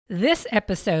This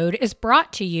episode is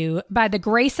brought to you by the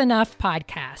Grace Enough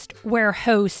podcast, where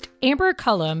host Amber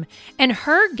Cullum and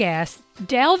her guests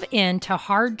delve into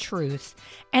hard truths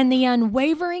and the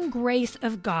unwavering grace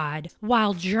of God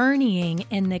while journeying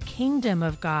in the kingdom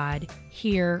of God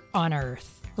here on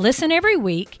earth. Listen every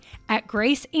week at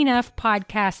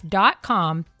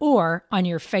graceenoughpodcast.com or on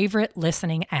your favorite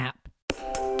listening app.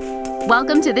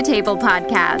 Welcome to the Table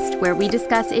Podcast, where we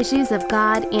discuss issues of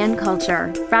God and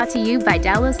culture, brought to you by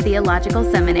Dallas Theological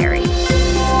Seminary.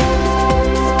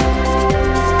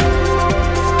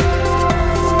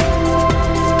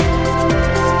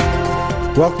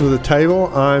 Welcome to the Table.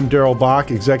 I'm Darrell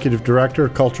Bach, Executive Director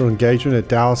of Cultural Engagement at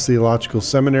Dallas Theological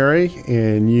Seminary,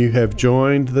 and you have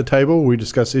joined the table. We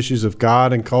discuss issues of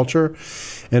God and culture,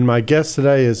 and my guest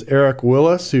today is Eric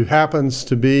Willis, who happens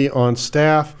to be on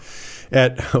staff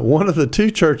at one of the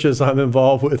two churches I'm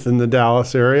involved with in the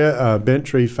Dallas area, Bent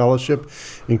Tree Fellowship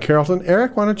in Carrollton.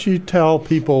 Eric, why don't you tell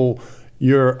people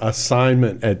your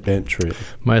assignment at Bent Tree?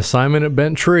 My assignment at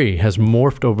Bent Tree has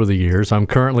morphed over the years. I'm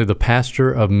currently the pastor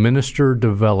of minister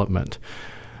development,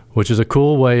 which is a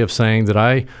cool way of saying that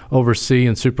I oversee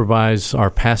and supervise our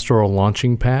pastoral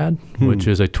launching pad, which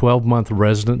is a 12-month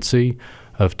residency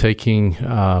of taking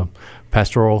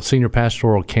senior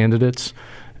pastoral candidates,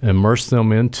 immerse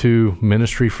them into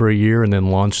ministry for a year, and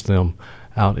then launch them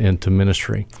out into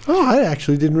ministry. Oh, I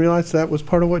actually didn't realize that was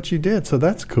part of what you did, so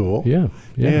that's cool. Yeah.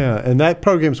 And that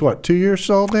program's what, 2 years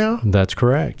old now? That's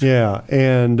correct. Yeah,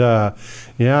 and I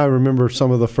remember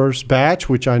some of the first batch,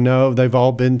 which I know they've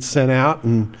all been sent out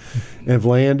and have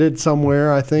landed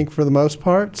somewhere, I think, for the most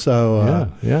part. So,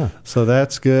 so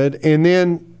that's good. And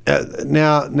then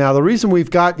now the reason we've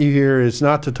got you here is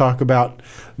not to talk about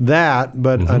that,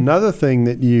 but another thing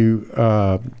that you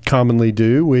commonly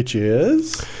do, which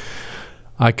is?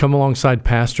 I come alongside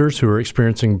pastors who are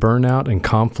experiencing burnout and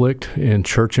conflict in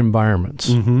church environments,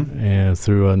 and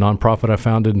through a nonprofit I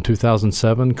founded in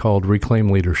 2007 called Reclaim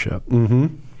Leadership.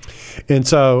 And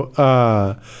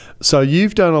so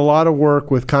you've done a lot of work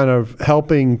with kind of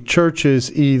helping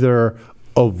churches either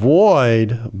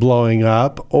avoid blowing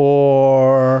up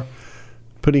or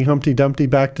putting Humpty Dumpty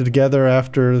back together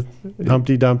after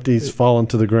Humpty Dumpty's fallen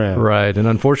to the ground. Right, and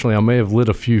unfortunately, I may have lit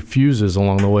a few fuses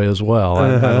along the way as well.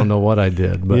 I don't know what I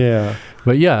did, but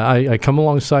I come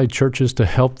alongside churches to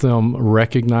help them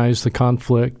recognize the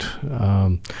conflict,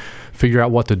 figure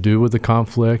out what to do with the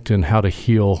conflict, and how to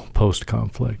heal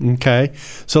post-conflict. Okay,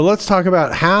 so let's talk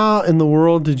about how in the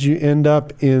world did you end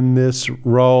up in this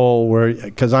role?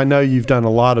 Because I know you've done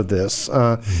a lot of this.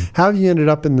 How have you ended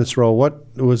up in this role?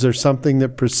 Was there something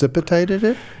that precipitated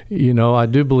it? You know, I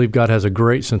do believe God has a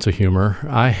great sense of humor.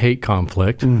 I hate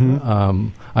conflict.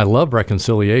 I love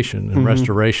reconciliation and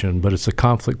restoration, but it's the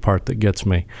conflict part that gets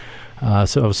me.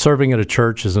 So I was serving at a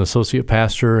church as an associate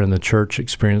pastor, and the church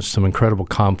experienced some incredible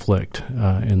conflict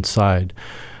inside,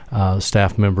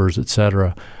 staff members,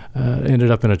 etc. Ended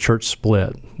up in a church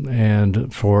split.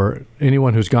 And for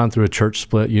anyone who's gone through a church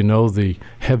split, you know the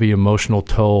heavy emotional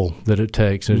toll that it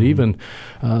takes. And even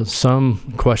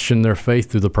some question their faith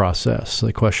through the process.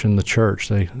 They question the church.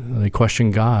 They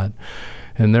question God.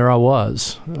 And there I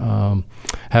was,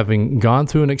 having gone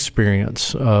through an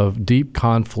experience of deep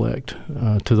conflict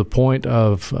to the point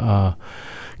of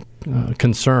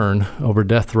concern over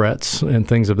death threats and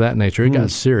things of that nature. It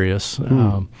got serious.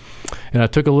 And I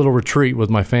took a little retreat with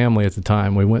my family at the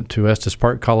time. We went to Estes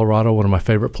Park, Colorado, one of my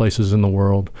favorite places in the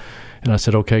world. And I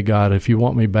said, okay, God, if you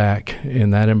want me back in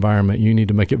that environment, you need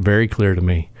to make it very clear to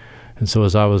me. And so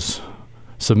as I was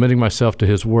submitting myself to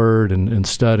His Word and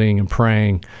studying and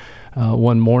praying,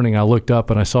 one morning I looked up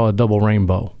and I saw a double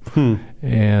rainbow.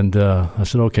 And I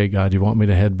said, okay, God, you want me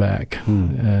to head back?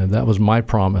 That was my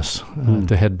promise,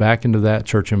 to head back into that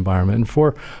church environment. And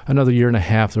for another year and a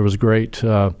half, there was great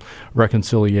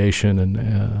reconciliation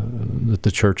and that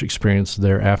the church experienced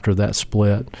there after that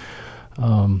split.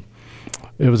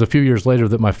 It was a few years later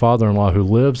that my father-in-law, who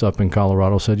lives up in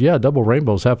Colorado, said, yeah, double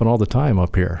rainbows happen all the time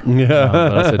up here.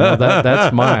 But I said, no,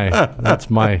 that's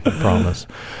my promise.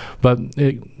 But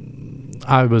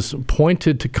I was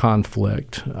pointed to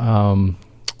conflict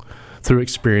through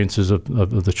experiences of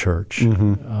the church.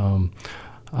 I'm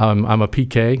a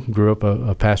PK, grew up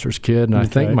a pastor's kid, and I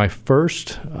think my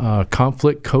first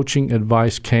conflict coaching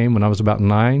advice came when I was about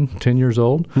 9, 10 years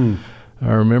old.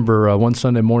 I remember one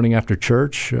Sunday morning after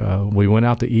church, we went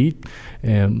out to eat,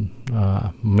 and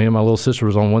me and my little sister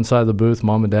was on one side of the booth,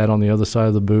 Mom and Dad on the other side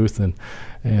of the booth,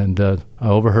 and I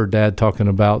overheard Dad talking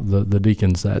about the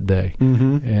deacons that day.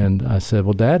 And I said,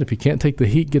 well, Dad, if you can't take the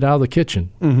heat, get out of the kitchen.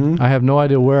 I have no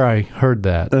idea where I heard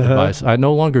that advice. I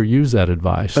no longer use that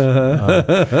advice.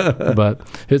 But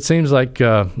it seems like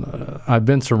I've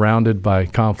been surrounded by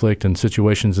conflict and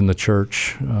situations in the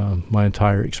church my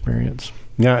entire experience.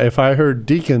 Now, if I heard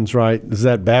deacons right, is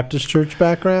that Baptist church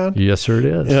background? Yes, sir, it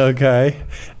is. Okay.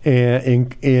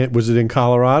 And was it in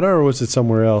Colorado or was it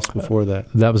somewhere else before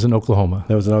that? That was in Oklahoma.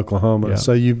 That was in Oklahoma. Yeah.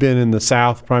 So you've been in the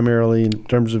South primarily in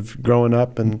terms of growing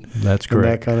up and that's correct.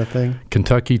 And that kind of thing?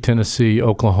 Kentucky, Tennessee,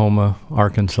 Oklahoma,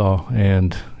 Arkansas,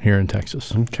 and here in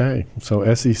Texas. Okay.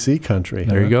 So SEC country.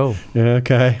 There you go. Yeah,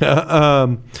 okay.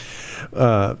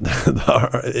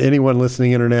 Anyone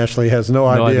listening internationally has no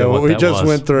idea what we just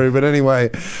went through. But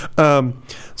anyway,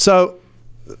 so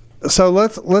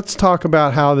let's talk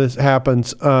about how this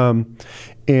happens,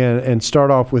 and start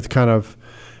off with kind of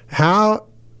how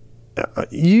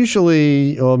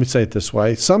usually. Well, let me say it this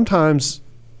way: sometimes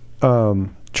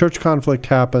church conflict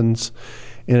happens,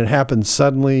 and it happens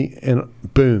suddenly, and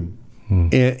boom.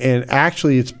 And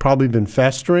actually, it's probably been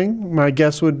festering. My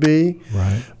guess would be,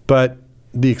 right, but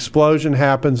the explosion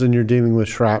happens and you're dealing with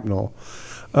shrapnel.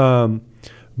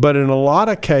 But in a lot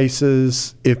of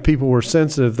cases, if people were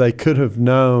sensitive, they could have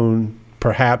known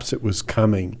perhaps it was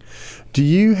coming. Do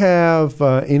you have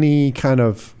any kind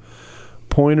of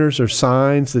pointers or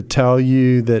signs that tell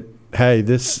you that, hey,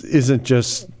 this isn't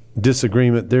just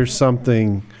disagreement, there's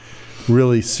something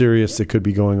really serious that could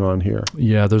be going on here?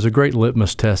 Yeah, there's a great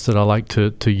litmus test that I like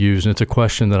to use, and it's a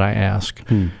question that I ask.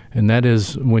 And that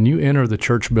is, when you enter the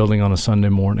church building on a Sunday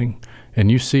morning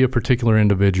and you see a particular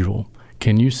individual,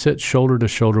 can you sit shoulder to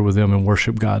shoulder with them and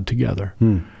worship God together?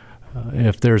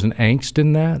 If there's an angst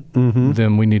in that,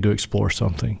 then we need to explore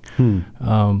something.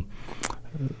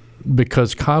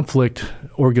 Because conflict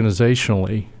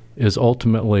organizationally is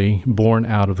ultimately born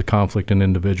out of the conflict in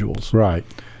individuals. Right.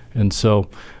 And so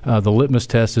the litmus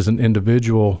test is an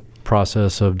individual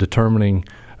process of determining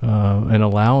and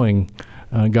allowing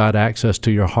God access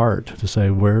to your heart to say,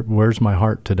 where's my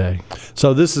heart today?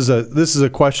 So this is a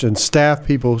question staff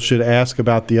people should ask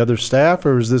about the other staff,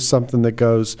 or is this something that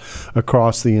goes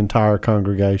across the entire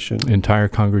congregation? Entire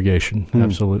congregation,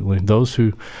 absolutely. Those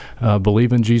who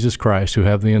believe in Jesus Christ, who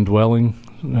have the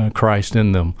indwelling Christ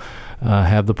in them,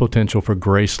 have the potential for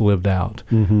grace lived out.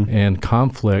 And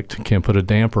conflict can put a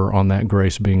damper on that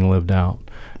grace being lived out.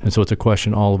 And so it's a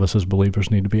question all of us as believers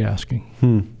need to be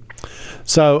asking.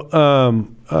 So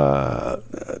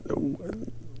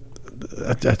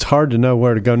it's hard to know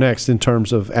where to go next in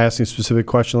terms of asking a specific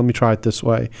question. Let me try it this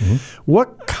way.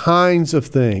 What kinds of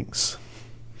things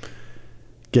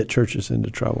get churches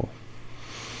into trouble?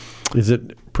 Is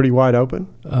it pretty wide open?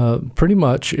 Pretty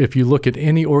much. If you look at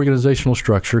any organizational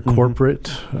structure,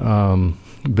 corporate,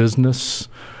 business,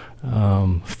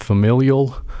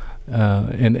 familial,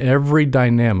 in every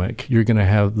dynamic, you're going to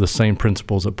have the same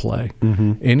principles at play.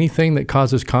 Anything that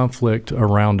causes conflict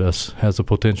around us has the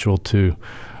potential to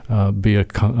be a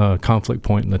conflict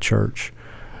point in the church.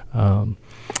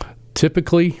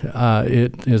 Typically,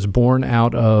 it is born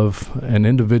out of an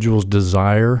individual's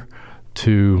desire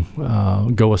to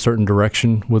go a certain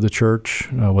direction with the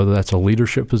church, whether that's a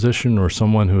leadership position or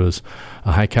someone who is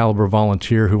a high-caliber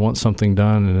volunteer who wants something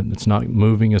done and it's not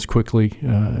moving as quickly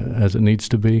as it needs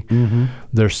to be.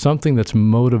 There's something that's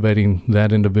motivating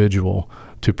that individual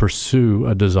to pursue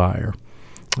a desire.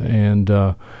 And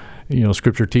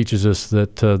Scripture teaches us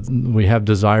that we have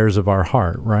desires of our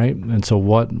heart, right? And so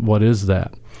what is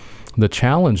that? The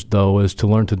challenge, though, is to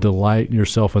learn to delight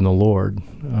yourself in the Lord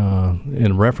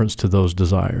in reference to those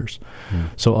desires.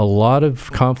 So a lot of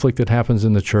conflict that happens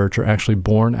in the church are actually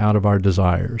born out of our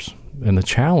desires. And the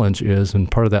challenge is,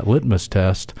 and part of that litmus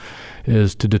test,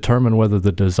 is to determine whether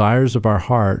the desires of our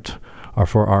heart are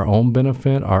for our own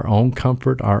benefit, our own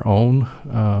comfort, our own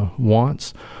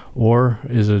wants, or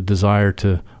is it a desire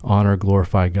to honor,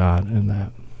 glorify God in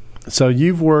that? So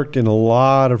you've worked in a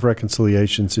lot of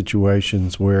reconciliation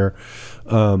situations where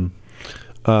I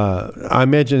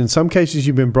imagine in some cases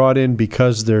you've been brought in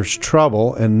because there's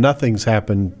trouble and nothing's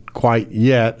happened quite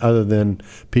yet other than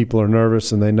people are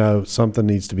nervous and they know something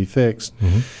needs to be fixed.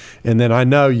 And then I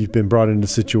know you've been brought into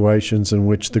situations in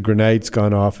which the grenade's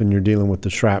gone off and you're dealing with the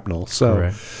shrapnel.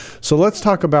 So let's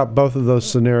talk about both of those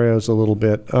scenarios a little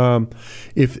bit.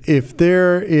 If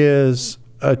there is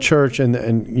a church, and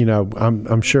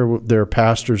I'm sure there are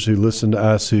pastors who listen to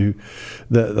us who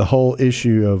the whole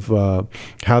issue of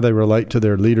how they relate to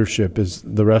their leadership is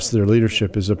the rest of their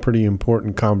leadership is a pretty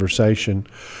important conversation.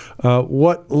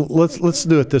 Let's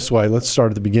do it this way. Let's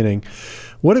start at the beginning.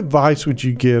 What advice would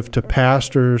you give to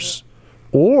pastors,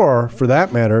 or for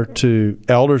that matter, to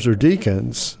elders or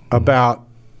deacons about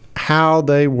how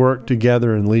they work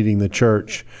together in leading the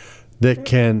church that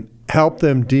can help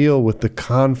them deal with the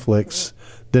conflicts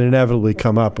that inevitably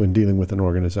come up when dealing with an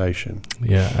organization?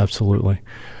 Yeah, absolutely.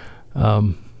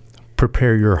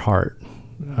 Prepare your heart.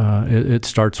 It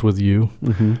starts with you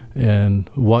and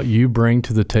what you bring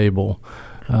to the table.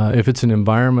 If it's an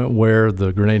environment where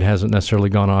the grenade hasn't necessarily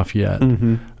gone off yet,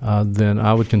 then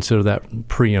I would consider that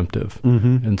preemptive.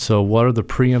 And so what are the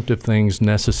preemptive things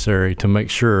necessary to make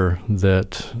sure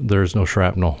that there's no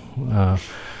shrapnel?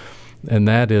 And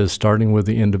that is starting with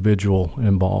the individuals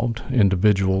involved.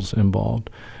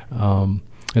 And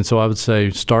so I would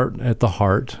say start at the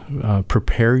heart,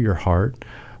 prepare your heart,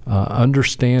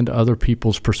 understand other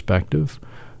people's perspective.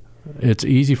 It's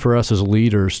easy for us as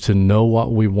leaders to know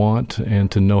what we want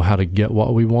and to know how to get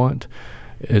what we want.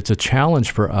 It's a challenge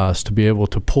for us to be able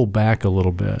to pull back a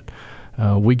little bit.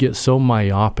 We get so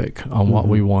myopic on what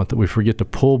we want that we forget to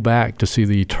pull back to see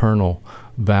the eternal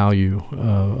value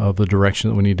of the direction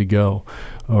that we need to go,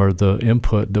 or the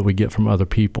input that we get from other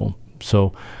people.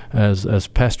 So as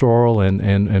pastoral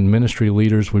and ministry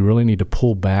leaders, we really need to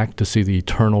pull back to see the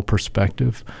eternal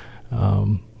perspective,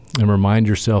 and remind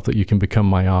yourself that you can become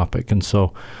myopic. And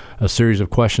so a series of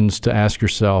questions to ask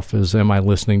yourself is, am I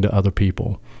listening to other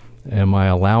people? Am I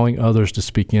allowing others to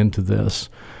speak into this?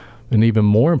 And even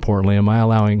more importantly, am I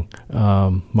allowing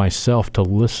myself to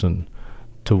listen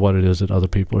to what it is that other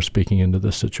people are speaking into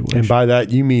this situation? And by that,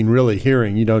 you mean really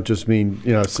hearing. You don't just mean,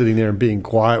 sitting there and being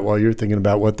quiet while you're thinking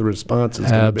about what the response is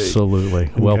going to be.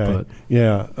 Absolutely. Well put.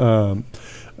 Yeah.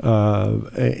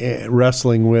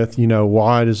 Wrestling with,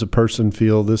 why does a person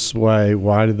feel this way?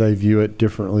 Why do they view it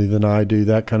differently than I do?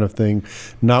 That kind of thing,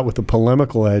 not with a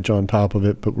polemical edge on top of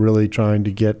it, but really trying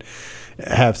to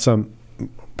have some,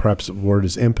 perhaps the word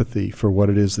is empathy for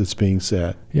what it is that's being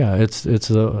said. Yeah, it's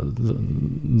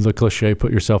the cliche,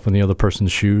 put yourself in the other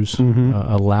person's shoes.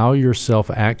 Allow yourself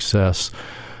access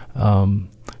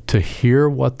to hear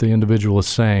what the individual is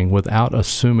saying without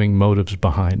assuming motives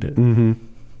behind it.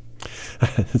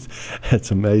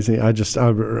 That's amazing. I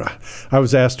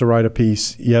was asked to write a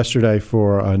piece yesterday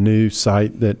for a new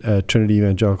site that Trinity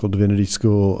Evangelical Divinity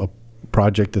School, a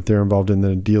project that they're involved in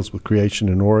that deals with creation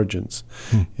and origins,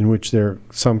 in which there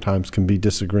sometimes can be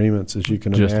disagreements, as you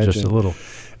can imagine. Just a little.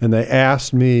 And they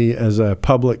asked me as a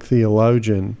public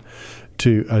theologian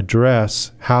to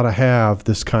address how to have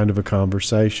this kind of a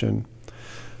conversation.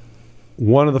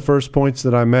 One of the first points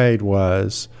that I made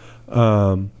was,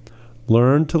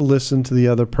 learn to listen to the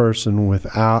other person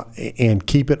and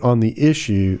keep it on the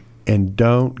issue, and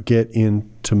don't get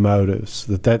into motives.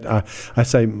 I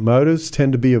say motives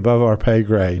tend to be above our pay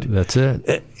grade. That's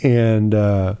it. And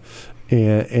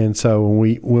so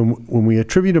when we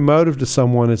attribute a motive to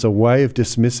someone as a way of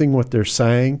dismissing what they're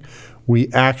saying,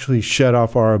 we actually shut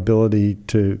off our ability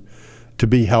to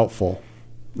be helpful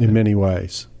in many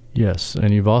ways. Yes,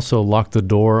 and you've also locked the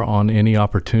door on any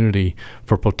opportunity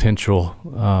for potential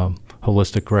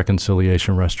holistic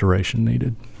reconciliation, restoration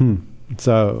needed.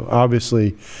 So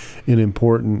obviously an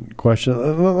important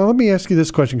question. Let me ask you this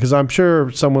question, because I'm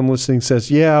sure someone listening says,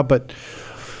 yeah, but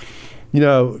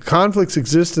conflicts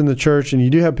exist in the church, and you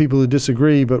do have people who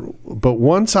disagree, but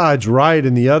one side's right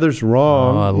and the other's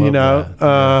wrong. I love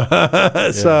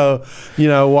that. So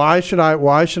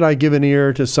why should I give an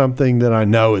ear to something that I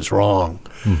know is wrong?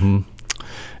 And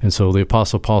so the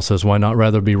Apostle Paul says, why not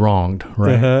rather be wronged,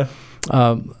 right?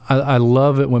 I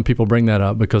love it when people bring that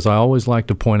up, because I always like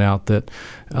to point out that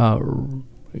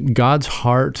God's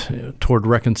heart toward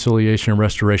reconciliation and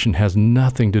restoration has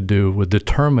nothing to do with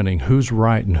determining who's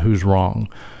right and who's wrong,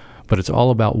 but it's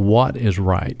all about what is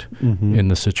right in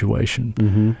the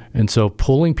situation. And so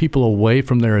pulling people away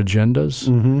from their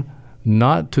agendas,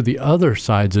 not to the other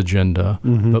side's agenda,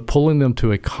 but pulling them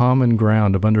to a common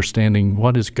ground of understanding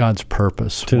what is God's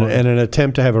purpose. And an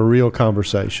attempt to have a real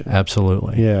conversation.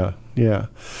 Absolutely. Yeah.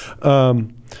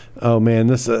 Oh man,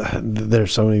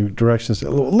 there's so many directions.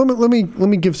 Let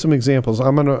me give some examples.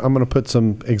 I'm gonna put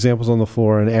some examples on the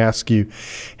floor and ask you: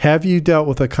 have you dealt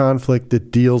with a conflict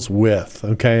that deals with?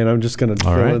 Okay, and I'm just gonna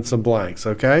fill in some blanks.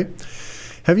 Okay.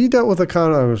 Have you dealt with a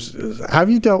conflict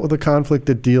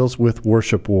that deals with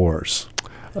worship wars?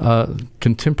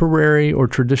 Contemporary or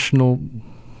traditional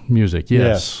music?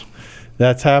 Yes.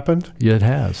 That's happened. Yeah, it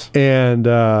has. And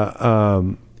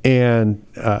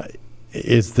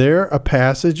Is there a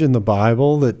passage in the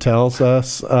Bible that tells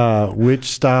us which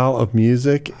style of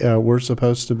music we're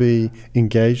supposed to be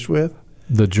engaged with?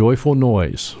 The joyful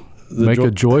noise. Make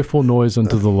a joyful noise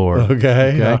unto the Lord.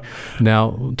 Okay. Yeah.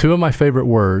 Now, two of my favorite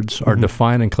words are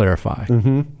define and clarify.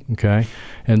 Okay.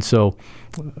 And so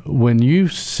when you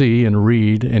see and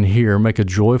read and hear, make a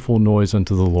joyful noise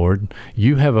unto the Lord,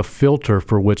 you have a filter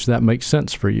for which that makes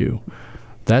sense for you.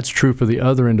 That's true for the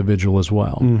other individual as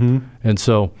well. And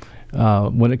so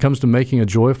when it comes to making a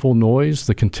joyful noise,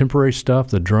 the contemporary stuff,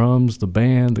 the drums, the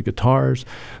band, the guitars,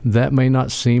 that may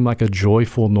not seem like a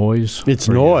joyful noise. It's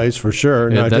noise for sure.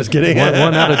 No, just kidding.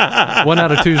 one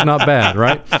out of two is not bad,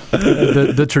 right?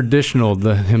 The traditional,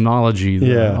 the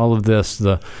hymnology, all of this,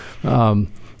 the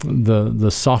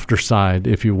softer side,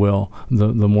 if you will,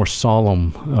 the more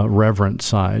solemn, reverent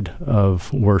side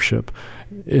of worship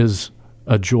is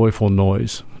a joyful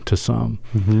noise to some.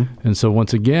 And so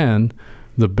once again,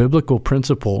 the biblical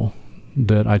principle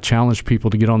that I challenge people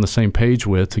to get on the same page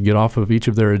with, to get off of each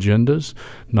of their agendas,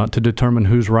 not to determine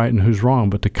who's right and who's wrong,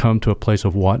 but to come to a place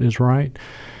of what is right,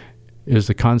 is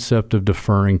the concept of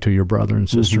deferring to your brother and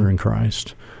sister in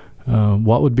Christ.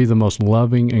 What would be the most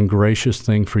loving and gracious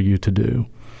thing for you to do?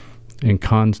 The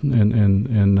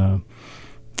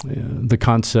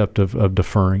concept of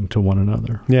deferring to one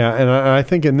another. Yeah, and I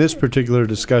think in this particular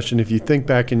discussion, if you think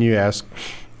back and you ask,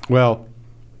 well,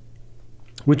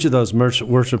 which of those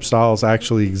worship styles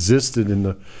actually existed in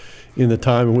the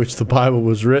time in which the Bible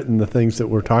was written, the things that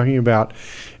we're talking about,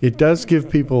 it does give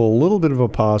people a little bit of a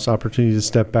pause, opportunity to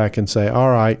step back and say, all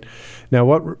right, now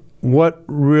what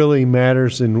really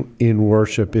matters in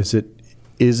worship? Is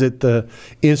it the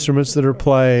instruments that are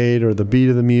played, or the beat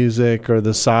of the music, or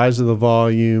the size of the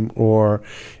volume, or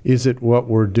is it what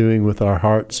we're doing with our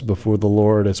hearts before the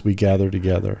Lord as we gather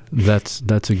together? That's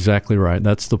exactly right.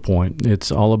 That's the point.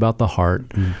 It's all about the heart.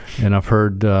 And I've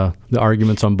heard the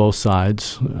arguments on both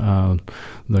sides.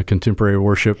 The contemporary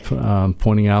worship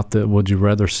pointing out that would you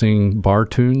rather sing bar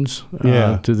tunes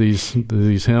to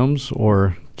these hymns,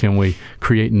 or can we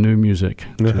create new music?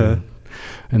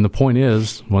 And the point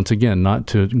is, once again, not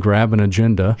to grab an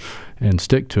agenda and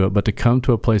stick to it, but to come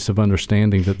to a place of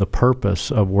understanding that the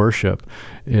purpose of worship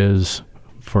is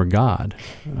for God,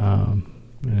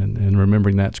 and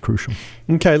remembering that's crucial.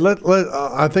 Okay,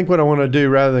 I think what I want to do,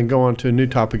 rather than go on to a new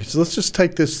topic, is let's just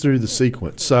take this through the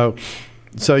sequence. So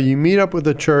you meet up with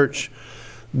a church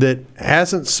that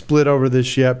hasn't split over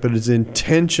this yet, but is in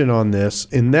tension on this.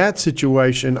 In that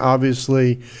situation,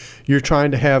 obviously, you're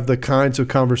trying to have the kinds of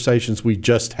conversations we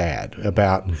just had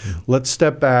about let's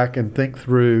step back and think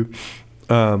through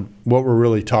what we're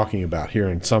really talking about here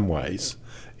in some ways,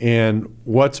 and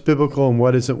what's biblical and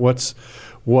what isn't,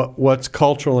 what's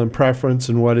cultural and preference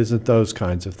and what isn't, those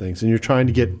kinds of things. And you're trying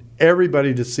to get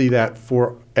everybody to see that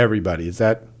for everybody.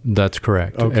 That's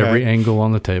correct. Okay. Every angle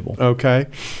on the table. Okay.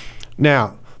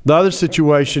 Now, the other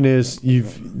situation is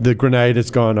the grenade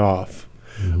has gone off.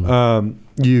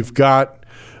 You've got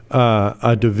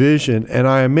a division, and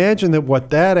I imagine that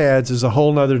what that adds is a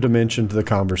whole other dimension to the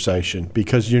conversation,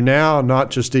 because you're now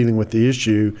not just dealing with the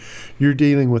issue, you're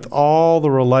dealing with all the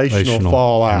relational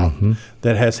fallout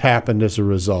that has happened as a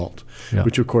result,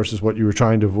 which of course is what you were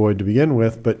trying to avoid to begin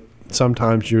with, but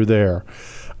sometimes you're there.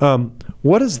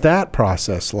 What is that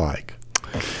process like?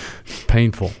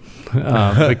 Painful.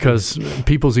 Because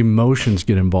people's emotions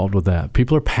get involved with that.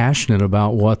 People are passionate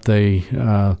about what they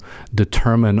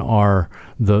determine are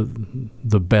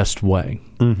the best way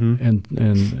and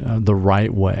the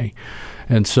right way.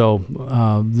 And so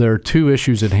there are two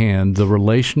issues at hand, the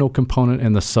relational component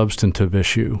and the substantive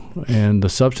issue. And the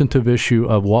substantive issue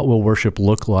of what will worship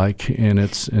look like in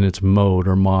its mode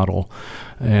or model.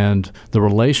 And the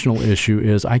relational issue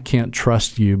is, I can't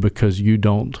trust you because you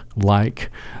don't like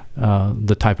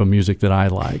the type of music that I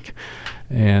like.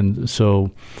 And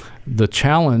so the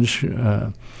challenge,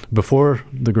 before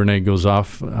the grenade goes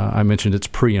off, I mentioned it's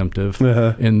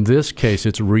preemptive. In this case,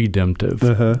 it's redemptive.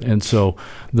 And so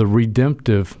the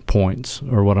redemptive points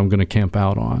are what I'm going to camp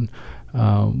out on.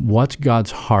 What's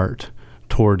God's heart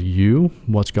toward you?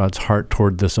 What's God's heart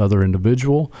toward this other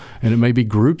individual? And it may be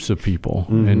groups of people,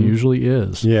 and usually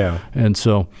is. And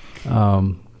so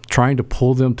trying to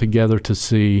pull them together to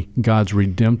see God's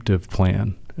redemptive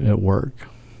plan at work.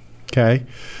 Okay,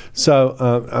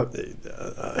 so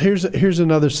here's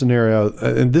another scenario,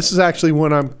 and this is actually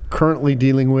one I'm currently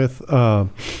dealing with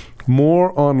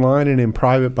more online and in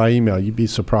private by email. You'd be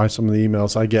surprised some of the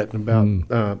emails I get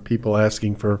about people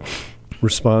asking for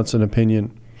response and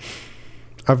opinion.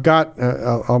 I've got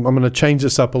I'm going to change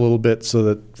this up a little bit so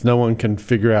that no one can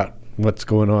figure out what's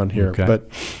going on here. Okay. But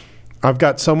I've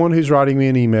got someone who's writing me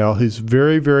an email who's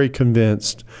very, very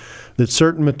convinced that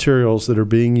certain materials that are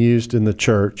being used in the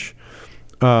church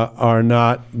are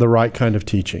not the right kind of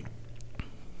teaching.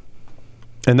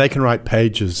 And they can write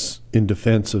pages in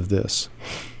defense of this.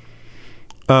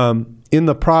 In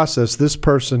the process, this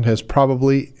person has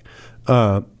probably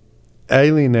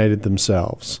alienated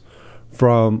themselves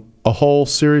from a whole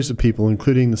series of people,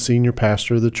 including the senior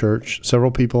pastor of the church,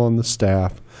 several people on the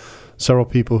staff, several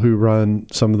people who run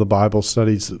some of the Bible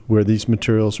studies where these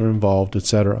materials are involved,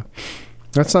 etc.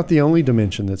 That's not the only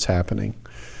dimension that's happening.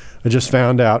 I just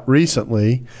found out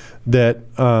recently that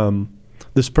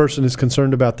this person is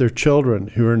concerned about their children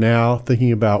who are now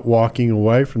thinking about walking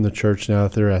away from the church now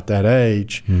that they're at that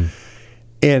age.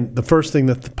 And the first thing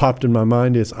that popped in my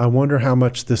mind is, I wonder how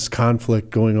much this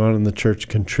conflict going on in the church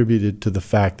contributed to the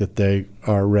fact that they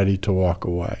are ready to walk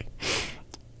away.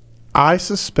 I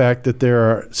suspect that there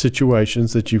are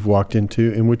situations that you've walked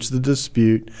into in which the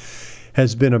dispute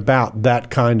has been about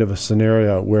that kind of a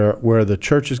scenario where the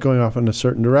church is going off in a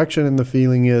certain direction and the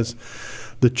feeling is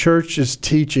the church's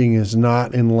teaching is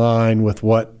not in line with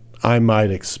what I might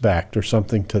expect, or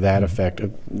something to that effect.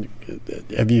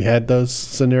 Have you had those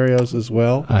scenarios as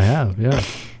well? I have, yeah.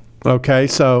 Okay,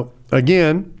 so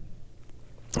again,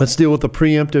 let's deal with the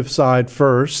preemptive side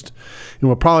first, and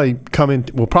we'll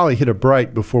probably hit a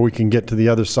break before we can get to the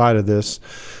other side of this.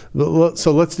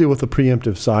 So let's deal with the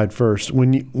preemptive side first.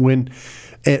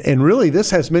 And really, this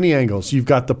has many angles. You've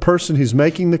got the person who's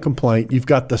making the complaint. You've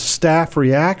got the staff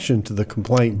reaction to the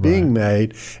complaint being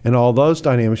made, and all those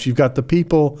dynamics. You've got the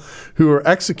people who are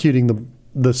executing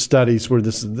the studies where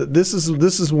this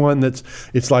is one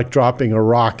it's like dropping a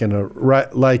rock in a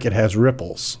lake. It has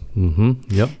ripples.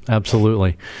 Yep,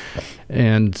 absolutely.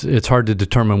 And it's hard to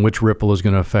determine which ripple is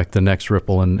going to affect the next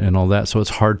ripple and all that. So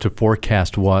it's hard to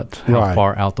forecast how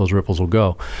far out those ripples will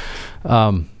go.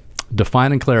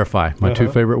 Define and clarify, my two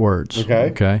favorite words.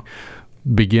 Okay.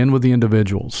 Begin with the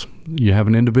individuals. You have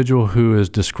an individual who is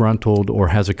disgruntled or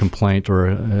has a complaint or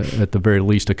at the very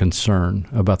least a concern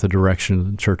about the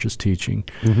direction the church is teaching.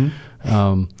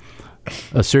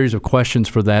 A series of questions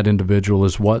for that individual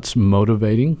is what's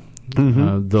motivating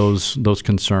those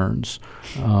concerns.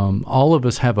 All of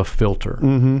us have a filter,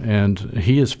 and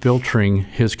he is filtering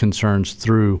his concerns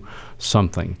through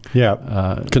something.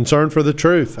 Concern for the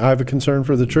truth. I have a concern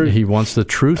for the truth. He wants the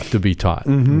truth to be taught.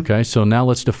 Okay, so now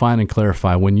let's define and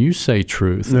clarify. When you say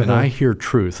truth and I hear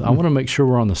truth, I want to make sure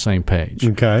we're on the same page.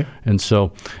 Okay. And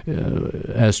so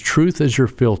as truth is your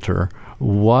filter,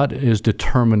 what is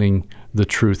determining the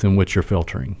truth in which you're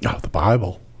filtering? Oh, the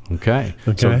Bible. Okay.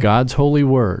 So God's holy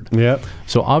word. Yep.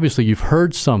 So obviously you've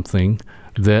heard something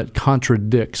that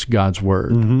contradicts God's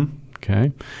word.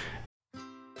 Okay.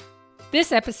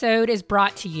 This episode is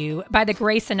brought to you by the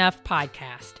Grace Enough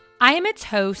podcast. I am its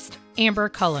host, Amber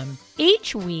Cullum.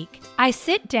 Each week, I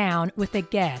sit down with a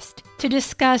guest to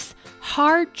discuss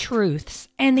hard truths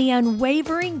and the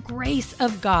unwavering grace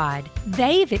of God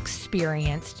they've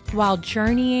experienced while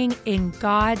journeying in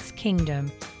God's kingdom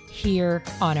here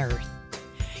on earth.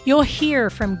 You'll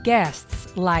hear from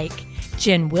guests like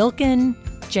Jen Wilkin,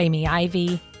 Jamie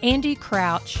Ivey, Andy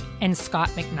Crouch, and Scott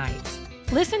McKnight.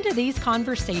 Listen to these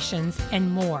conversations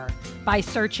and more by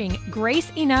searching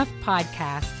Grace Enough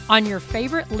Podcast on your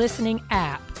favorite listening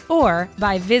app or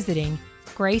by visiting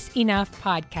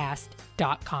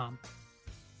graceenoughpodcast.com.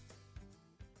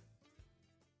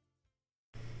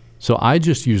 So I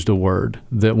just used a word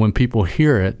that when people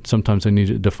hear it, sometimes they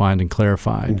need it defined and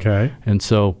clarified. Okay. And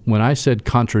so when I said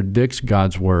contradicts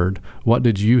God's word, what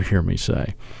did you hear me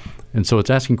say? And so it's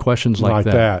asking questions like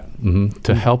that.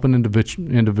 To help an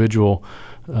individual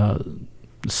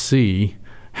see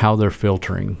how they're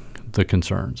filtering the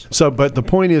concerns. So, but the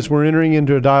point is we're entering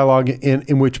into a dialogue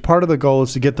in which part of the goal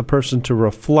is to get the person to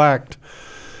reflect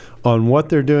on what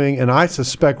they're doing, and I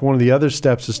suspect one of the other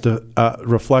steps is to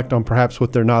reflect on perhaps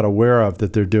what they're not aware of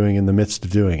that they're doing in the midst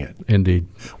of doing it. Indeed.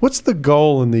 What's the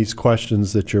goal in these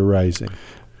questions that you're raising?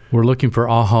 We're looking for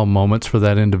aha moments for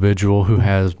that individual who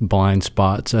has blind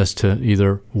spots as to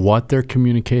either what they're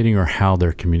communicating or how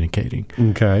they're communicating.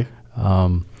 Okay.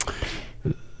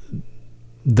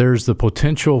 There's the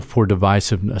potential for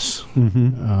divisiveness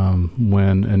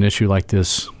when an issue like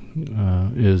this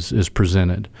is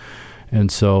presented. And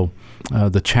so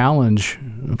the challenge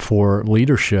for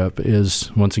leadership is,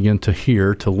 once again, to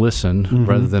hear, to listen,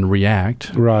 rather than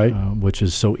react, which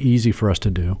is so easy for us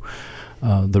to do,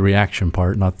 the reaction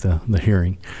part, not the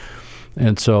hearing.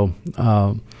 And so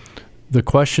the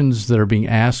questions that are being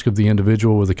asked of the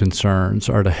individual with the concerns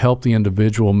are to help the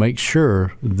individual make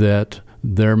sure that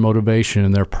their motivation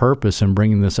and their purpose in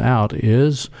bringing this out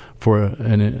is for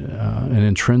an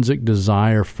intrinsic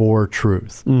desire for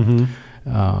truth. And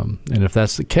if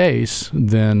that's the case,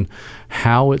 then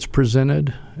how it's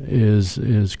presented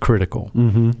is critical.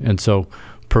 And so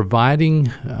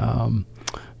providing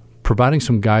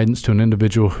some guidance to an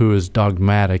individual who is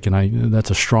dogmatic, and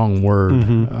that's a strong word,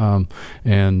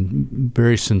 and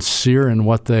very sincere in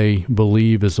what they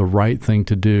believe is the right thing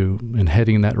to do and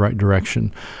heading in that right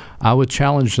direction, I would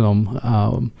challenge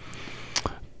them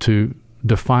to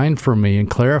define for me and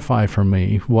clarify for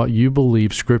me what you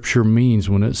believe Scripture means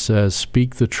when it says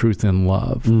speak the truth in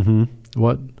love.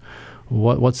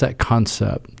 What's that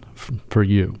concept for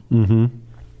you?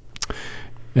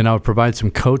 And I would provide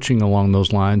some coaching along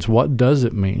those lines. What does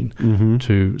it mean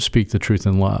to speak the truth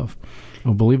in love?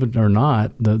 Well, believe it or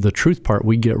not, the truth part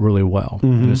we get really well.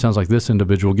 And it sounds like this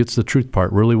individual gets the truth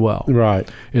part really well. Right.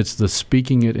 It's the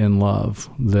speaking it in love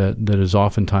that is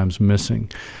oftentimes missing.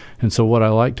 And so what I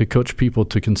like to coach people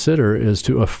to consider is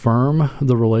to affirm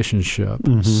the relationship,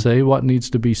 say what needs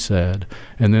to be said,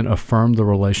 and then affirm the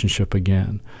relationship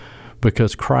again.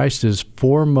 Because Christ is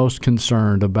foremost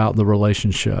concerned about the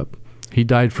relationship. He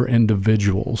died for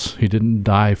individuals. He didn't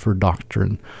die for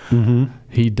doctrine.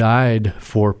 He died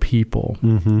for people,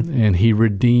 and he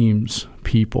redeems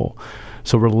people.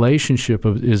 So relationship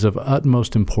is of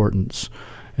utmost importance.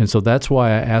 And so that's why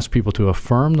I ask people to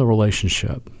affirm the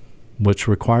relationship, which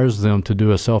requires them to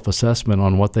do a self-assessment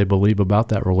on what they believe about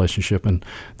that relationship and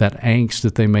that angst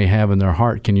that they may have in their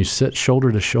heart. Can you sit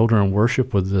shoulder to shoulder and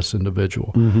worship with this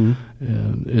individual?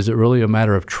 Is it really a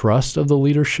matter of trust of the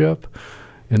leadership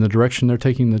in the direction they're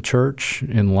taking the church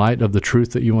in light of the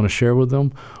truth that you want to share with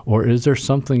them? Or is there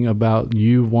something about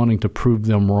you wanting to prove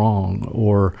them wrong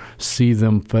or see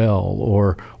them fail?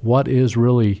 Or what is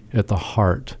really at the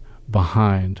heart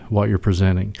behind what you're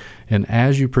presenting? And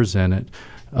as you present it,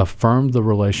 affirm the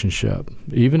relationship.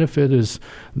 Even if it is,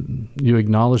 you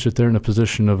acknowledge that they're in a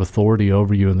position of authority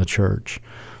over you in the church.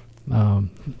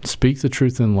 Speak the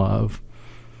truth in love.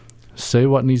 Say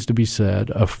what needs to be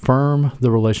said. Affirm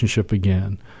the relationship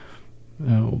again.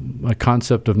 A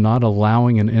concept of not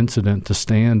allowing an incident to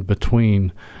stand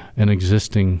between an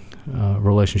existing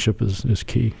relationship is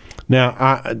key.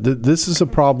 Now, this is a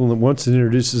problem that once it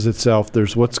introduces itself,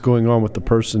 there's what's going on with the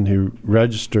person who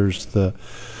registers the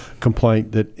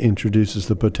complaint that introduces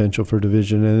the potential for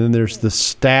division, and then there's the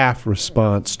staff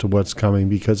response to what's coming,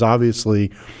 because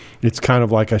obviously it's kind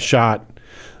of like a shot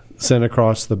sent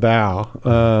across the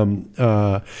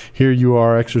bow. Here you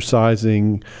are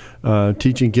exercising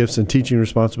teaching gifts and teaching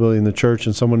responsibility in the church,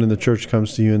 and someone in the church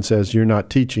comes to you and says, you're not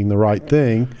teaching the right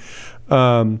thing.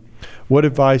 What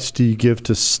advice do you give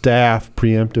to staff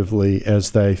preemptively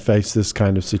as they face this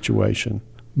kind of situation?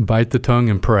 Bite the tongue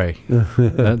and pray.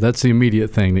 That's the immediate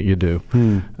thing that you do.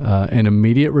 An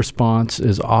immediate response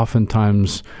is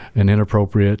oftentimes an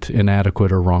inappropriate,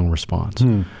 inadequate, or wrong response.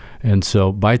 And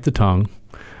so bite the tongue.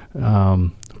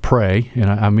 Pray, and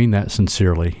I mean that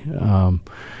sincerely,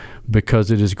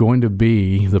 because it is going to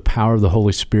be the power of the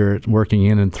Holy Spirit working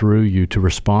in and through you to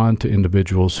respond to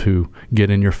individuals who get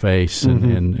in your face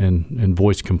and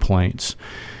voice complaints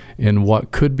in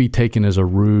what could be taken as a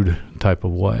rude type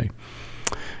of way.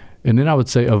 And then I would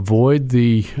say avoid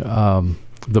the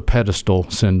pedestal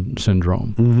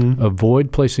syndrome.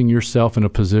 Avoid placing yourself in a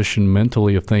position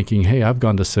mentally of thinking, hey, I've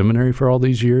gone to seminary for all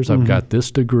these years. I've got this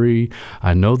degree.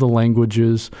 I know the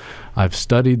languages. I've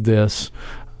studied this.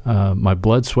 My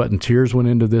blood, sweat, and tears went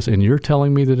into this, and you're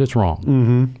telling me that it's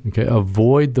wrong. Okay,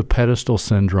 avoid the pedestal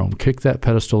syndrome. Kick that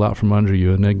pedestal out from under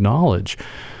you and acknowledge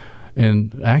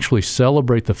and actually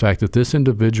celebrate the fact that this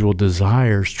individual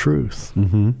desires truth.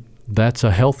 That's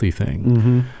a healthy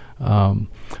thing.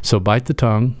 So bite the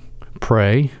tongue,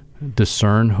 pray,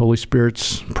 discern Holy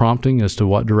Spirit's prompting as to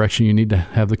what direction you need to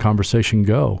have the conversation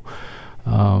go.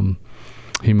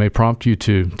 He may prompt you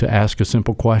to ask a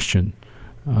simple question.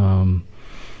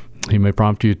 He may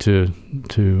prompt you to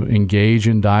engage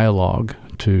in dialogue,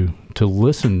 to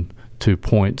listen to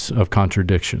points of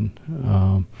contradiction.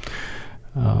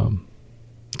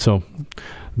 So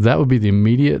that would be the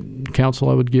immediate counsel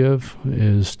I would give,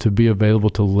 is to be available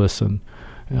to listen.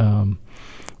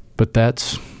 But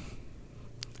that's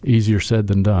easier said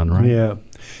than done, right? Yeah.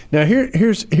 Now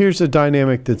here's a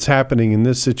dynamic that's happening in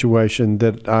this situation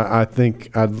that I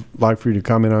think I'd like for you to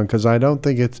comment on, because I don't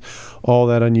think it's all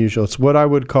that unusual. It's what I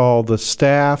would call the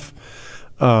staff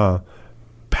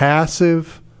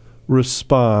passive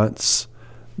response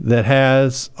that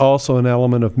has also an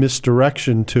element of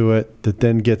misdirection to it that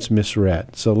then gets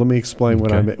misread. So let me explain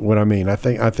what I mean. I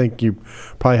think you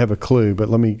probably have a clue, but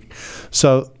let me.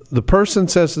 So the person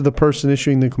says to the person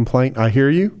issuing the complaint, I hear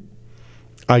you.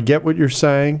 I get what you're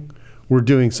saying. We're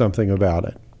doing something about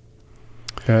it.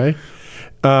 Okay?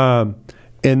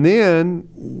 And then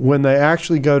when they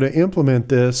actually go to implement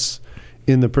this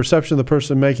in the perception of the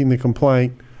person making the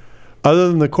complaint, other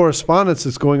than the correspondence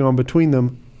that's going on between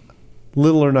them,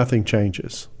 little or nothing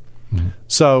changes. Mm-hmm.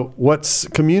 So what's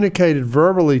communicated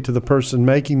verbally to the person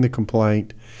making the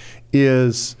complaint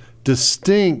is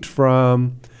distinct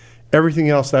from everything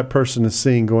else that person is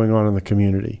seeing going on in the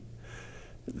community.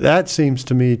 That seems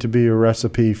to me to be a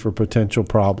recipe for potential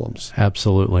problems.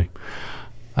 Absolutely.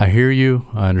 I hear you.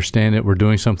 I understand it. We're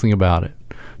doing something about it.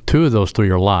 2 of those 3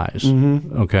 are lies.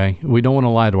 Mm-hmm. Okay? We don't want to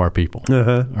lie to our people.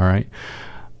 Uh-huh. All right?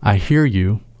 I hear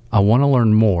you. I want to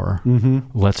learn more. Mm-hmm.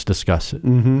 Let's discuss it.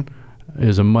 Mm-hmm.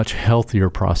 Is a much healthier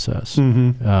process.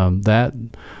 Mm-hmm.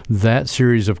 That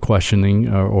series of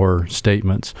questioning or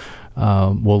statements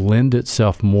will lend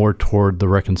itself more toward the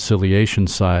reconciliation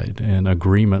side and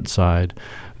agreement side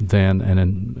than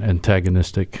an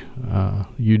antagonistic,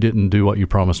 you didn't do what you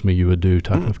promised me you would do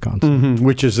type of concept. Mm-hmm.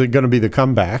 Which is going to be the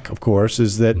comeback, of course,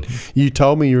 is that you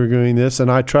told me you were doing this and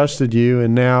I trusted you,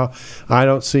 and now I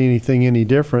don't see anything any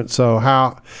different. So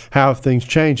how have things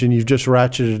changed? And you've just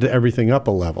ratcheted everything up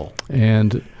a level.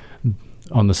 And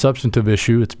on the substantive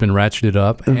issue, it's been ratcheted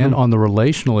up. Mm-hmm. And on the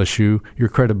relational issue, your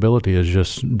credibility is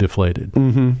just deflated.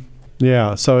 Mm-hmm.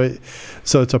 Yeah, so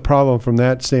it's a problem from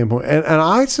that standpoint. And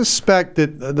I suspect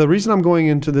that the reason I'm going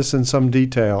into this in some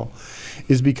detail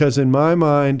is because in my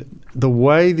mind, the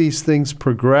way these things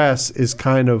progress is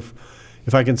kind of,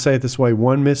 if I can say it this way,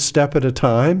 one misstep at a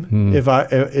time.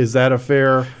 Is that a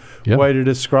fair way to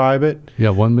describe it? Yeah,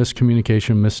 one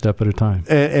miscommunication, misstep at a time.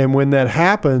 And when that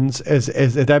happens, as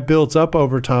that builds up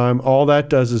over time, all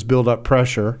that does is build up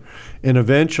pressure, and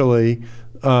eventually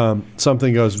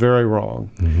something goes very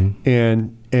wrong, mm-hmm.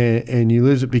 and you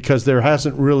lose it because there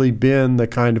hasn't really been the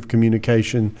kind of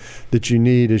communication that you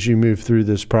need as you move through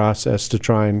this process to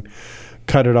try and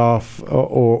cut it off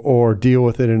or deal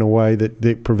with it in a way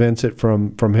that prevents it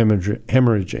from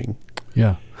hemorrhaging.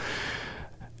 Yeah.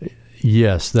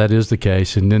 Yes, that is the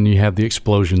case, and then you have the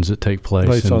explosions that take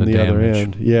place on the other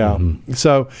end. Yeah. Mm-hmm.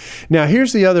 So now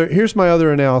here's my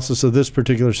other analysis of this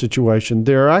particular situation.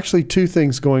 There are actually 2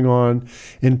 things going on,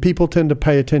 and people tend to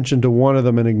pay attention to one of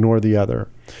them and ignore the other.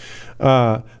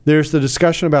 There's the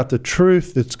discussion about the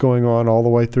truth that's going on all the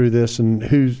way through this, and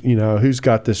who's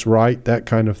got this right, that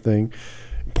kind of thing.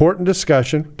 Important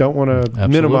discussion. Don't want to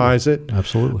minimize it.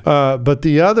 Absolutely. But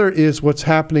the other is what's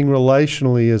happening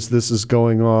relationally as this is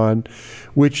going on,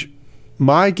 which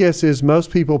my guess is most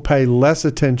people pay less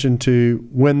attention to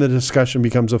when the discussion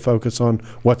becomes a focus on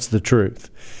what's the truth.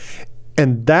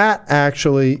 And that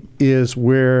actually is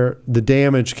where the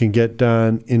damage can get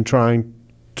done in trying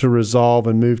to resolve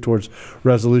and move towards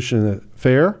resolution.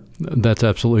 Fair? That's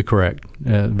absolutely correct.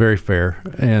 Very fair.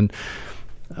 And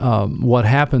what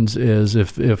happens is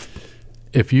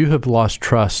if you have lost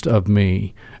trust of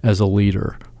me as a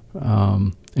leader,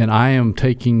 and I am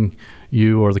taking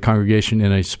you or the congregation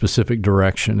in a specific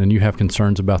direction, and you have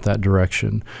concerns about that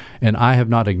direction, and I have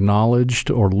not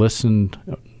acknowledged or listened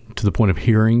to the point of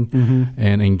hearing mm-hmm.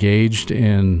 and engaged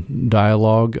in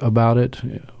dialogue about it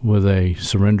with a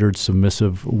surrendered,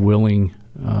 submissive, willing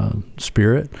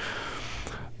spirit,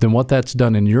 then what that's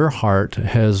done in your heart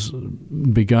has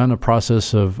begun a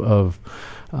process of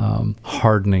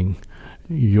hardening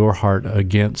your heart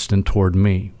against and toward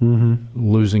me, mm-hmm.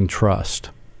 losing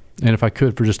trust. And if I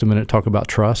could for just a minute talk about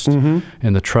trust mm-hmm.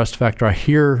 and the trust factor. I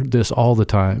hear this all the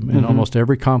time in mm-hmm. almost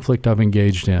every conflict I've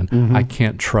engaged in. Mm-hmm. I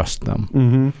can't trust them.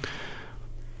 Mm-hmm.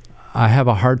 I have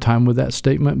a hard time with that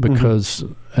statement because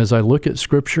mm-hmm. as I look at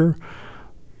Scripture,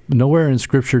 nowhere in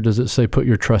Scripture does it say put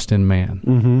your trust in man.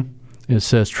 Mm-hmm. It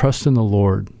says, trust in the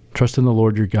Lord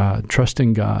your God, trust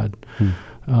in God.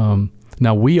 Mm.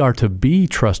 Now, we are to be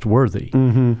trustworthy,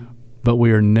 mm-hmm. but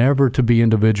we are never to be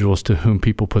individuals to whom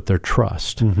people put their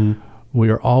trust. Mm-hmm. We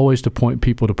are always to point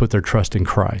people to put their trust in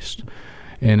Christ.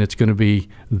 And it's going to be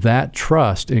that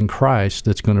trust in Christ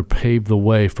that's going to pave the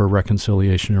way for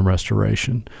reconciliation and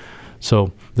restoration.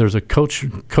 So there's a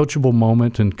coachable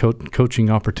moment and coaching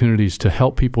opportunities to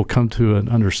help people come to an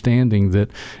understanding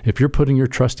that if you're putting your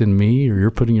trust in me or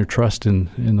you're putting your trust in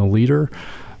the leader,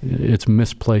 it's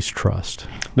misplaced trust.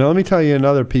 Now let me tell you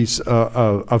another piece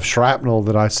of shrapnel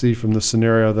that I see from the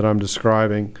scenario that I'm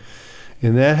describing,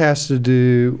 and that has to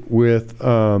do with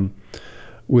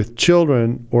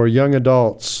children or young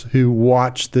adults who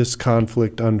watch this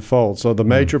conflict unfold. So the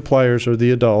major players are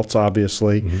the adults,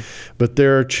 obviously, mm-hmm. but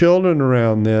there are children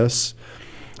around this,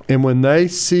 and when they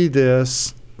see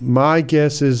this, my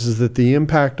guess is that the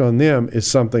impact on them is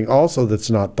something also that's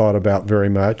not thought about very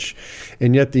much,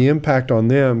 and yet the impact on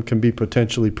them can be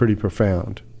potentially pretty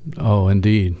profound. Oh,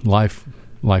 indeed.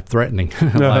 Life-threatening,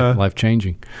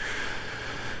 life-changing.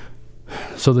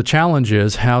 So the challenge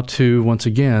is how to, once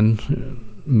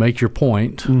again, make your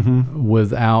point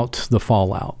without the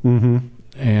fallout.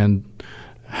 And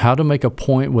how to make a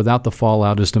point without the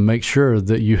fallout is to make sure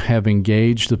that you have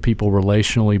engaged the people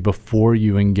relationally before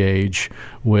you engage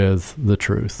with the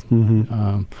truth.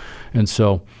 And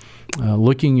so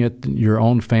looking at your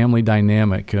own family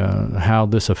dynamic, how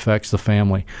this affects the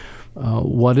family.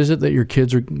 What is it that your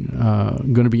kids are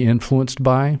going to be influenced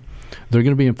by? They're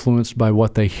going to be influenced by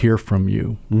what they hear from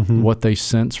you, what they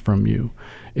sense from you.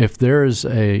 If there is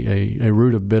a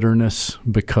root of bitterness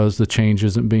because the change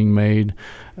isn't being made,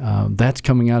 that's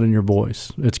coming out in your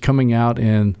voice. It's coming out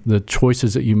in the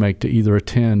choices that you make to either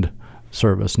attend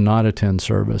service, not attend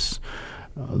service.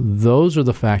 Those are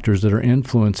the factors that are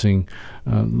influencing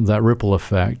that ripple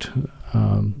effect,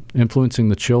 influencing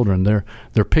the children. They're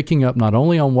picking up not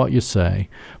only on what you say,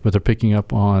 but they're picking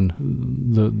up on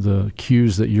the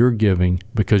cues that you're giving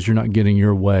because you're not getting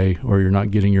your way or you're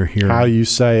not getting your hearing. How you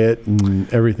say it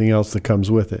and everything else that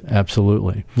comes with it.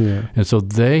 Absolutely. Yeah. And so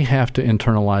they have to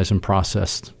internalize and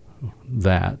process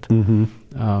that.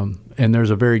 And there's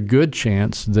a very good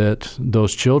chance that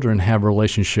those children have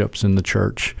relationships in the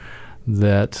church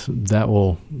that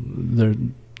will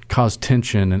cause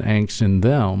tension and angst in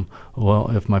them. Well,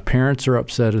 if my parents are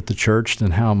upset at the church,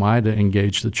 then how am I to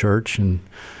engage the church? And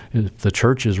if the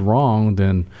church is wrong,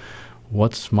 then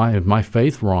what's my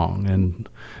faith wrong? And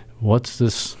what's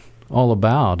this all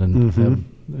about? And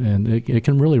it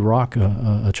can really rock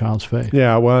a child's faith.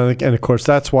 Yeah, well, and of course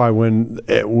that's why when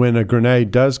a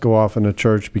grenade does go off in a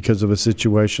church because of a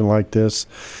situation like this,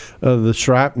 the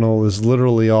shrapnel is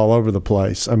literally all over the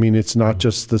place. I mean, it's not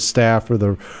just the staff or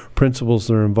the principals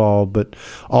that are involved, but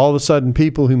all of a sudden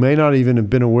people who may not even have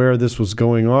been aware this was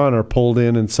going on are pulled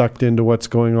in and sucked into what's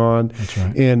going on. That's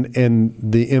right. And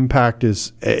the impact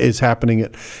is happening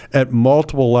at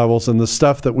multiple levels, and the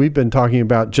stuff that we've been talking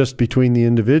about just between the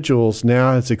individuals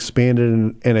now has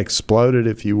expanded and exploded,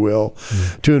 if you will,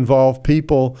 to involve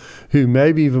people who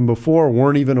maybe even before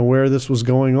weren't even aware this was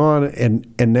going on, and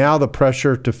now the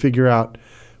pressure to figure out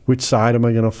which side am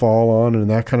I going to fall on and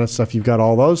that kind of stuff. You've got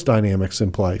all those dynamics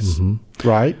in place,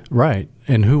 right? Right.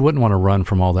 And who wouldn't want to run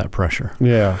from all that pressure?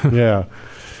 Yeah, yeah.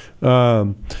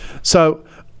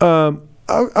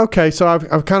 Okay, so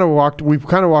we've kind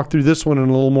of walked through this one in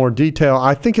a little more detail.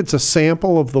 I think it's a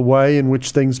sample of the way in which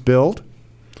things build,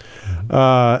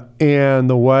 and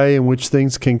the way in which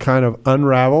things can kind of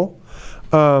unravel.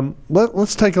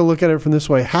 Let's take a look at it from this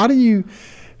way. How do you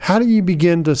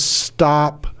begin to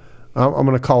stop? I'm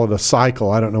going to call it a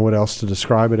cycle. I don't know what else to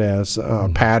describe it as, a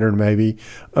pattern maybe.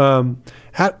 What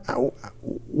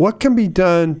can be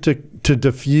done to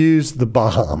diffuse the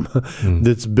bomb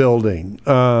that's building?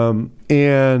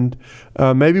 And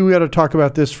maybe we ought to talk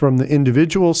about this from the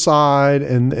individual side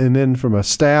and then from a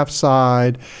staff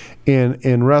side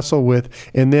and wrestle with,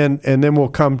 and then we'll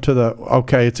come to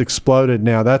okay, it's exploded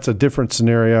now. That's a different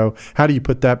scenario. How do you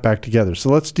put that back together? So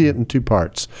let's do it in two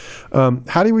parts.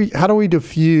 How do we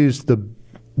diffuse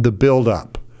the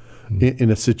buildup in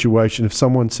a situation if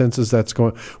someone senses that's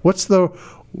going? What's the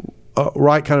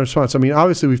right kind of response? I mean,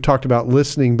 obviously we've talked about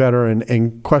listening better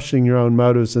and questioning your own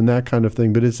motives and that kind of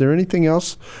thing, but is there anything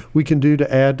else we can do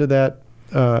to add to that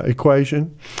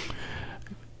equation?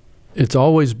 It's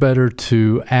always better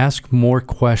to ask more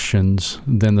questions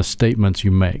than the statements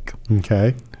you make.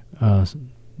 Okay.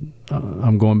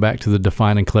 I'm going back to the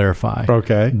define and clarify.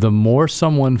 Okay. The more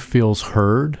someone feels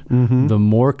heard, the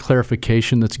more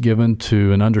clarification that's given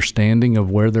to an understanding of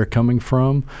where they're coming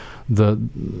from,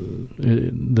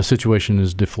 the situation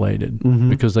is deflated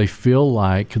because they feel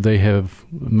like they have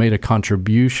made a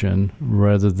contribution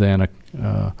rather than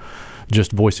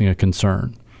just voicing a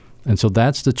concern. And so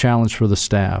that's the challenge for the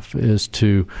staff, is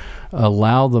to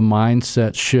allow the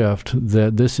mindset shift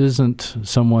that this isn't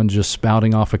someone just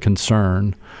spouting off a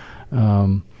concern,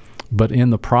 but in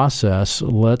the process,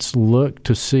 let's look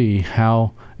to see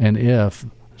how and if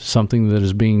something that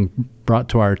is being brought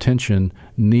to our attention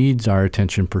needs our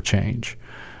attention for change,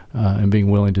 and being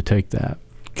willing to take that.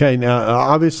 Okay, now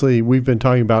obviously we've been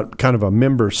talking about kind of a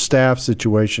member-staff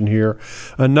situation here.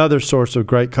 Another source of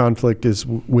great conflict is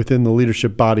within the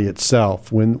leadership body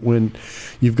itself. When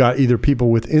you've got either people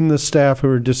within the staff who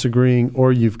are disagreeing,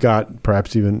 or you've got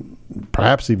perhaps even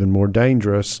more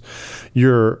dangerous,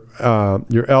 your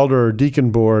elder or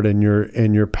deacon board and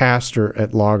your pastor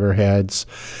at loggerheads.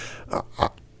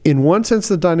 in one sense,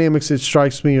 the dynamics, it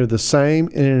strikes me, are the same,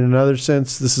 and in another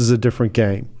sense, this is a different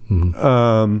game.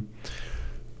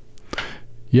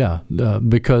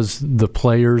 Because the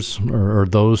players or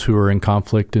those who are in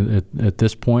conflict at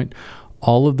this point,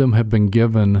 all of them have been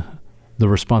given the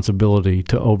responsibility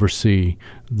to oversee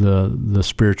the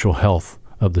spiritual health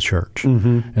of the church.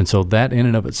 And so that in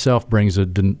and of itself brings a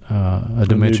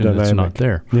dimension that's not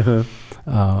there.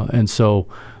 And so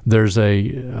there's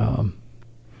a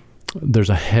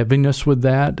heaviness with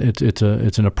that. It's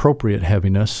an appropriate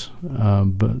heaviness,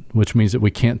 but which means that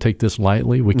we can't take this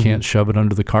lightly. We can't shove it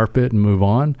under the carpet and move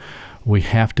on. We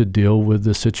have to deal with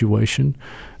the situation,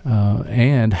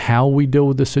 and how we deal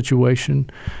with the situation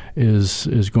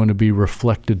is going to be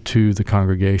reflected to the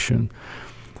congregation.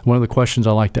 One of the questions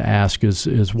I like to ask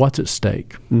is what's at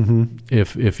stake?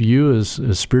 If you as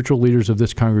spiritual leaders of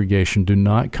this congregation do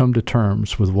not come to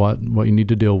terms with what you need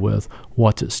to deal with,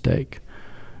 what's at stake?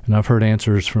 And I've heard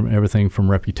answers from everything from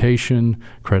reputation,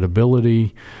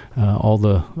 credibility, all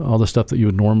the stuff that you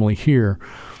would normally hear.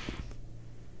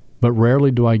 But rarely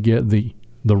do I get the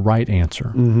right answer.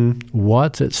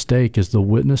 What's at stake is the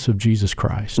witness of Jesus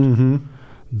Christ.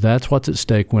 That's what's at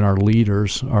stake when our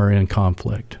leaders are in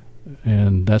conflict.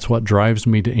 And that's what drives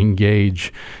me to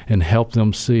engage and help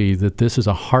them see that this is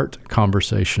a heart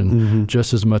conversation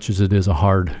just as much as it is a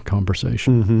hard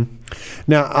conversation.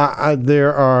 Now,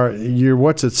 your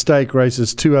what's at stake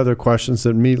raises two other questions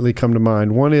that immediately come to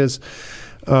mind. One is,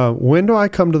 when do I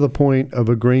come to the point of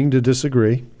agreeing to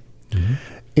disagree?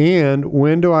 And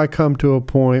when do I come to a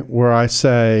point where I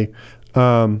say,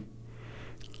 I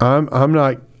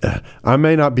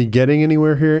may not be getting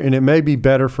anywhere here, and it may be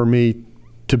better for me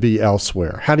to be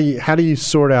elsewhere? How do you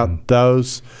sort out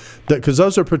those? Because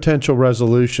those are potential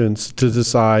resolutions to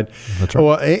decide. That's right.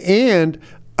 Well,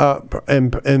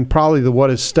 and probably the what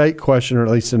is stake question, or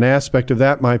at least an aspect of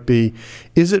that, might be: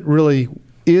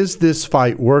 is this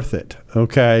fight worth it?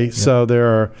 Okay, so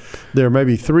there are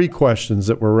maybe three questions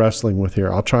that we're wrestling with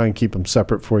here. I'll try and keep them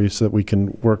separate for you so that we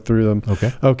can work through them.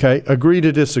 Okay. Agree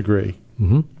to disagree.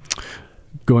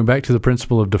 Going back to the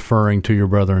principle of deferring to your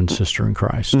brother and sister in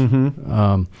Christ.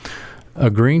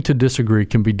 Agreeing to disagree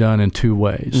can be done in two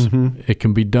ways. It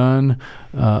can be done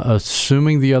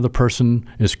assuming the other person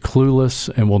is clueless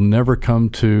and will never come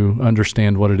to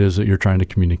understand what it is that you're trying to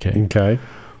communicate. Okay.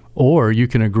 Or you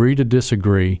can agree to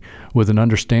disagree with an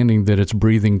understanding that it's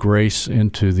breathing grace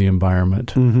into the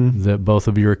environment, that both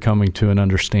of you are coming to an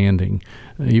understanding.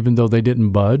 Even though they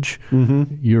didn't budge,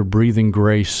 you're breathing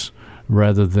grace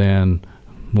rather than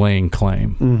laying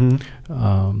claim.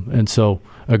 And so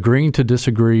agreeing to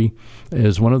disagree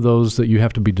is one of those that you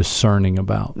have to be discerning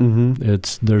about.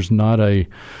 There's not a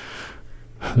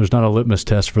litmus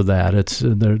test for that.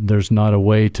 There's not a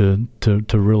way to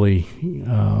really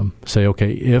say,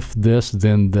 okay, if this,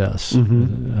 then this.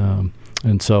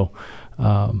 And so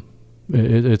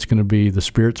it's going to be the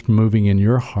Spirit's moving in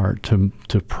your heart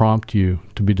to prompt you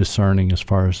to be discerning as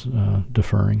far as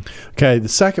deferring. Okay, the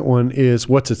second one is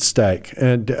what's at stake,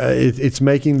 and it's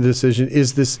making the decision.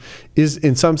 Is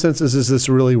in some senses, is this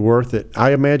really worth it?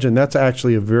 I imagine that's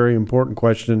actually a very important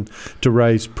question to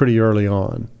raise pretty early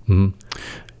on.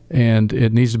 And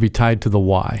it needs to be tied to the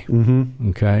why.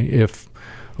 Okay, if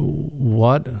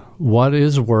what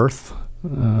is worth.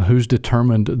 Who's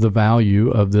determined the value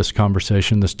of this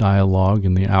conversation, this dialogue,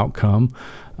 and the outcome?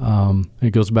 It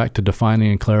goes back to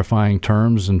defining and clarifying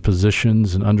terms and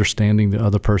positions and understanding the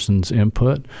other person's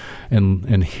input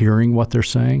and hearing what they're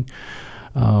saying.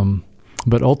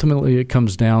 But ultimately, it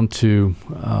comes down to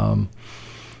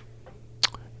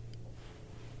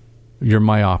you're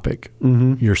myopic.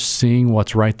 You're seeing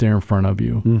what's right there in front of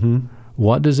you.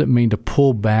 What does it mean to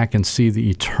pull back and see the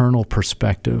eternal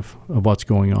perspective of what's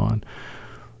going on?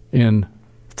 In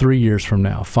 3 years from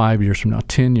now, 5 years from now,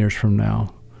 10 years from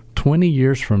now, 20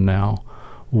 years from now,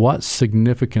 what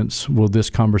significance will this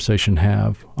conversation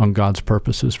have on God's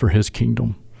purposes for His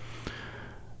kingdom?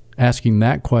 Asking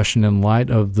that question in light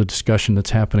of the discussion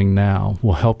that's happening now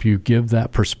will help you give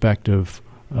that perspective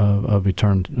of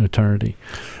eternity.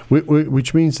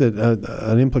 Which means that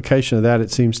an implication of that,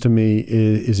 it seems to me,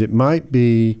 is it might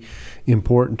be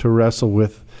important to wrestle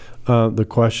with the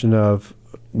question of,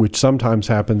 which sometimes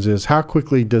happens, is how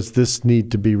quickly does this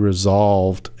need to be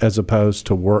resolved as opposed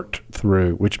to worked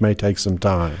through, which may take some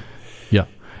time. Yeah.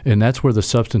 And that's where the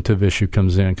substantive issue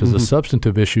comes in, because the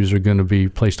substantive issues are going to be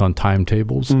placed on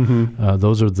timetables.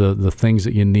 Those are the things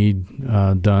that you need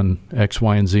done. X,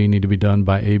 Y, and Z need to be done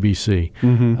by ABC.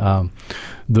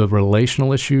 The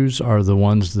relational issues are the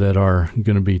ones that are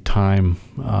going to be time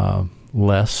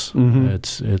less.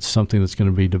 It's something that's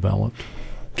going to be developed.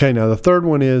 Okay, now the third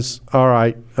one is, all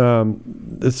right,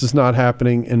 this is not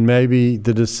happening, and maybe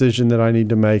the decision that I need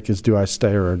to make is, do I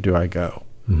stay or do I go?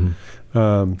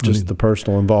 Just the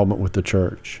personal involvement with the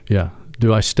church. Yeah.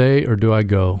 Do I stay or do I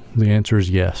go? The answer is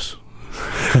yes.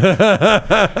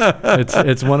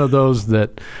 It's one of those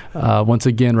that, once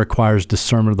again, requires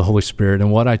discernment of the Holy Spirit.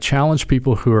 And what I challenge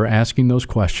people who are asking those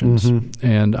questions,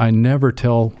 and I never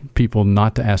tell people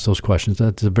not to ask those questions.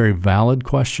 That's a very valid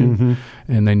question,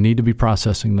 and they need to be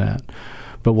processing that.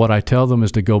 But what I tell them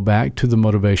is to go back to the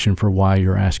motivation for why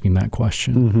you're asking that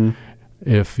question.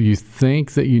 If you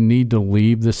think that you need to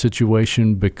leave the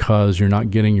situation because you're not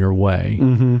getting your way,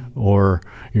 or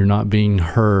you're not being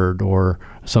heard, or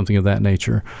something of that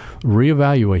nature,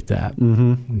 reevaluate that.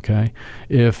 Okay.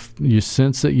 If you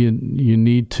sense that you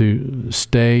need to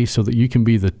stay so that you can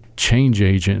be the change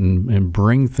agent and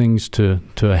bring things to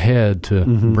a head, to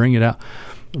bring it out,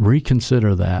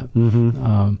 reconsider that.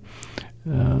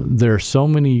 There are so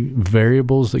many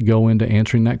variables that go into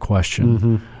answering that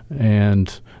question,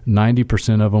 and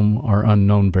 90% of them are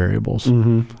unknown variables.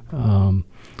 And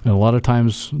a lot of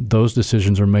times those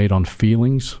decisions are made on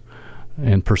feelings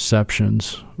and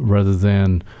perceptions rather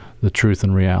than the truth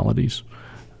and realities.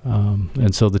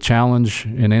 And so the challenge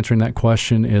in answering that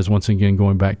question is, once again,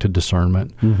 going back to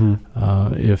discernment.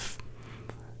 If,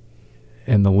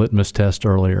 in the litmus test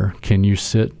earlier, can you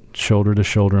sit shoulder to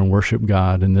shoulder and worship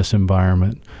God in this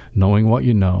environment, knowing what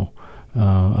you know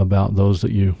about those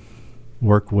that you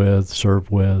work with, serve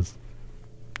with,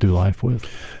 do life with?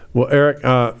 Well, Eric,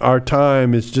 our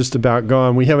time is just about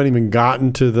gone. We haven't even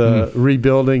gotten to the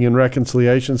rebuilding and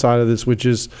reconciliation side of this, which,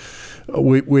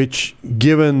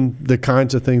 given the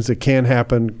kinds of things that can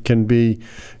happen, can be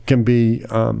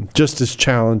just as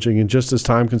challenging and just as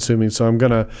time consuming. So I'm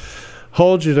going to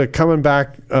hold you to coming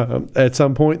back at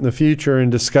some point in the future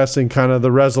and discussing kind of the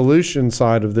resolution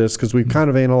side of this, because we've kind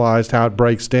of analyzed how it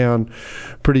breaks down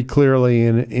pretty clearly,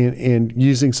 and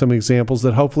using some examples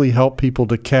that hopefully help people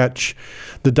to catch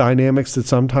the dynamics that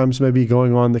sometimes may be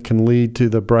going on that can lead to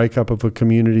the breakup of a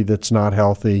community that's not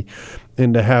healthy,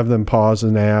 and to have them pause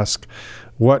and ask,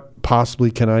 what possibly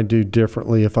can I do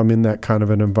differently if I'm in that kind of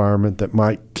an environment that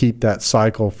might keep that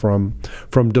cycle from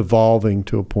devolving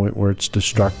to a point where it's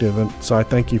destructive? And so I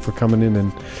thank you for coming in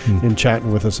and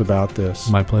chatting with us about this.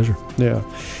 My pleasure. Yeah.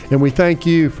 And we thank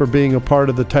you for being a part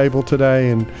of the table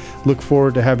today, and look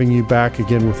forward to having you back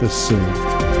again with us soon.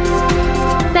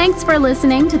 Thanks for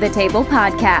listening to the Table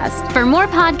Podcast. For more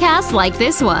podcasts like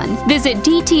this one, visit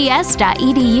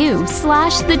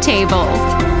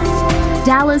dts.edu/thetable.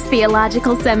 Dallas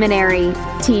Theological Seminary.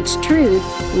 Teach truth,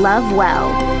 love well.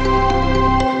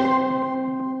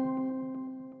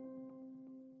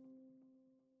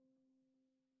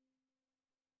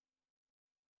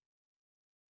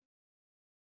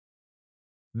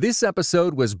 This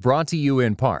episode was brought to you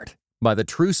in part by the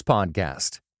Truce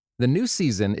Podcast. The new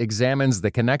season examines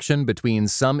the connection between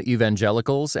some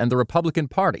evangelicals and the Republican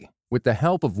Party with the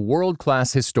help of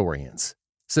world-class historians.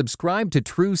 Subscribe to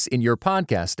Truce in your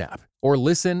podcast app or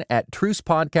listen at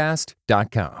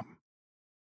trucepodcast.com.